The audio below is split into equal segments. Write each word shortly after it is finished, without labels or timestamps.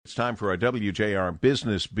It's time for our WJR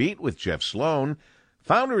Business Beat with Jeff Sloan,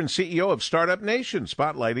 founder and CEO of Startup Nation,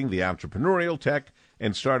 spotlighting the entrepreneurial tech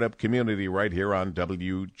and startup community right here on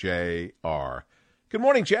WJR. Good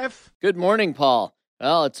morning, Jeff. Good morning, Paul.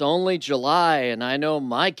 Well, it's only July, and I know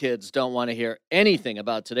my kids don't want to hear anything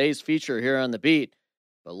about today's feature here on The Beat.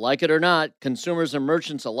 But like it or not, consumers and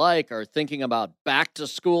merchants alike are thinking about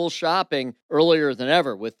back-to-school shopping earlier than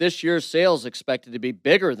ever, with this year's sales expected to be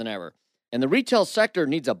bigger than ever. And the retail sector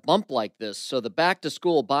needs a bump like this, so the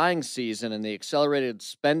back-to-school buying season and the accelerated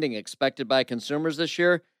spending expected by consumers this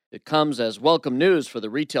year, it comes as welcome news for the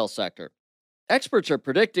retail sector. Experts are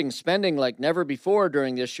predicting spending like never before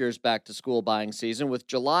during this year's back-to-school buying season, with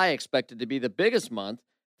July expected to be the biggest month,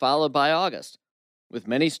 followed by August. With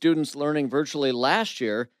many students learning virtually last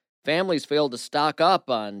year, families failed to stock up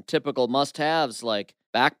on typical must-haves like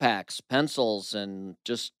backpacks, pencils, and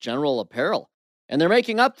just general apparel. And they're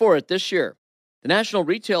making up for it this year. The National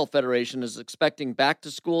Retail Federation is expecting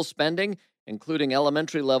back-to-school spending, including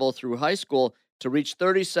elementary level through high school, to reach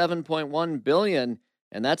 $37.1 billion,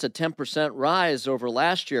 and that's a 10% rise over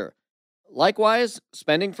last year. Likewise,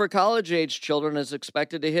 spending for college-age children is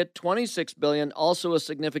expected to hit $26 billion, also a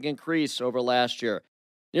significant increase over last year.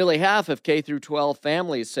 Nearly half of K-12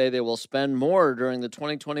 families say they will spend more during the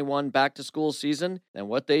 2021 back-to-school season than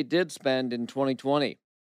what they did spend in 2020.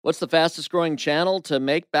 What's the fastest-growing channel to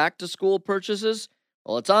make back-to-school purchases?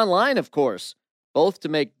 Well, it's online, of course, both to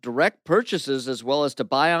make direct purchases as well as to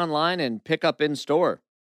buy online and pick up in-store.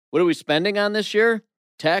 What are we spending on this year?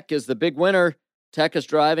 Tech is the big winner. Tech is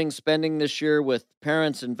driving spending this year, with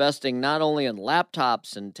parents investing not only in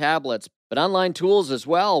laptops and tablets, but online tools as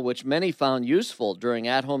well, which many found useful during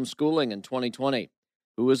at-home schooling in 2020.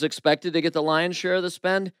 Who is expected to get the lion's share of the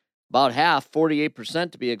spend? About half,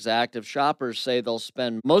 48% to be exact, of shoppers say they'll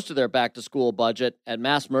spend most of their back-to-school budget at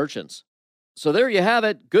mass merchants. So there you have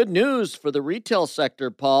it. Good news for the retail sector,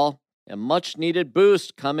 Paul. A much-needed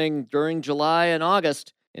boost coming during July and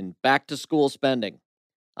August in back-to-school spending.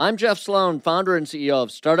 I'm Jeff Sloan, founder and CEO of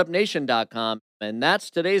StartupNation.com, and that's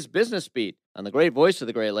today's Business Beat on the great voice of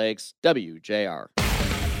the Great Lakes, WJR.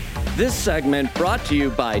 This segment brought to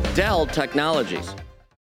you by Dell Technologies.